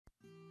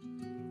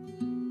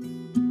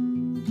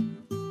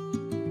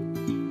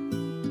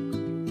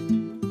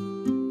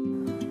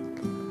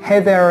Hey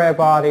there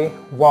everybody,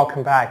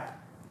 welcome back.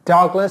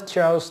 Douglas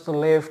chose to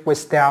live with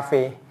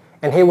Steffy,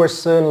 and he will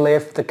soon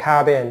leave the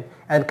cabin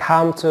and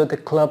come to the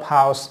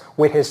clubhouse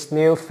with his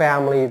new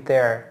family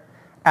there.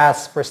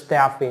 As for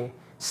Steffy,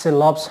 she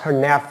loves her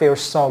nephew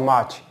so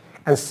much,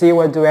 and she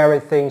will do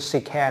everything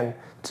she can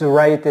to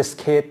raise this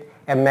kid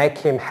and make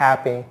him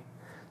happy.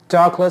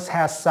 Douglas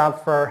has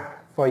suffered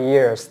for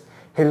years.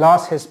 He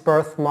lost his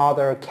birth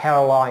mother,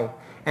 Caroline,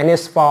 and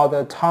his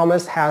father,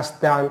 Thomas, has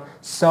done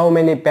so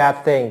many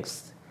bad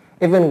things.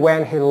 Even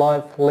when he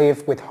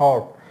lived with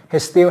hope, he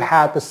still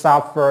had to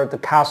suffer the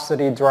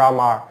custody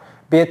drama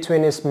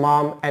between his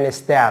mom and his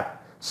dad.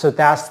 So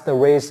that's the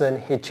reason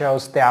he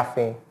chose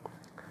Steffy.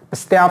 But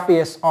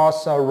Steffy is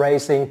also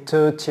raising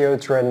 2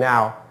 children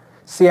now.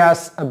 She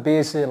has a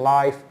busy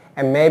life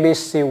and maybe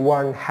she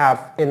won't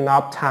have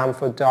enough time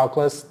for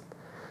Douglas.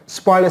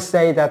 Spoilers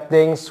say that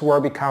things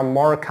will become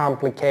more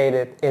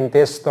complicated in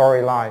this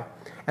storyline,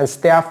 and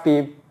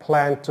Steffy's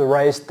plan to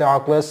raise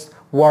Douglas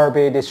will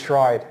be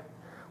destroyed.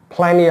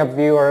 Plenty of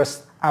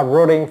viewers are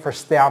rooting for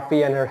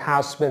Steffy and her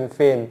husband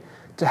Finn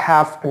to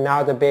have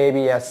another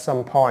baby at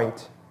some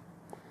point.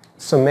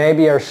 So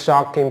maybe a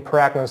shocking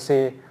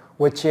pregnancy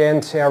will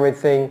change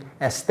everything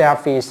at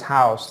Steffy's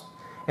house,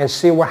 and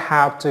she will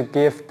have to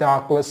give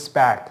Douglas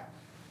back.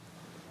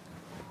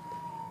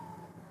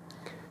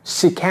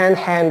 She can't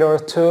handle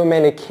too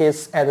many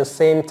kids at the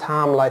same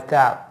time like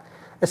that,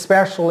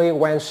 especially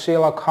when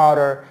Sheila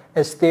Carter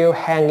is still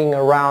hanging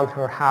around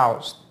her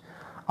house.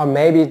 Or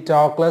maybe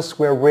Douglas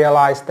will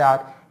realize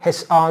that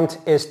his aunt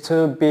is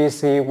too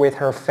busy with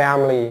her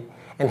family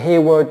and he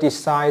will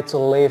decide to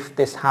leave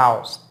this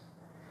house.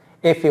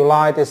 If you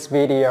like this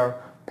video,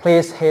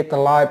 please hit the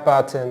like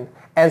button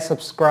and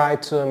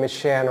subscribe to my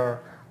channel.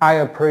 I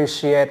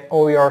appreciate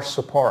all your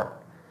support.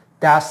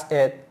 That's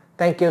it.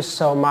 Thank you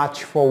so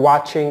much for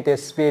watching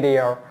this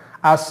video.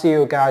 I'll see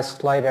you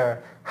guys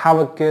later. Have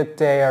a good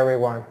day,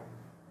 everyone.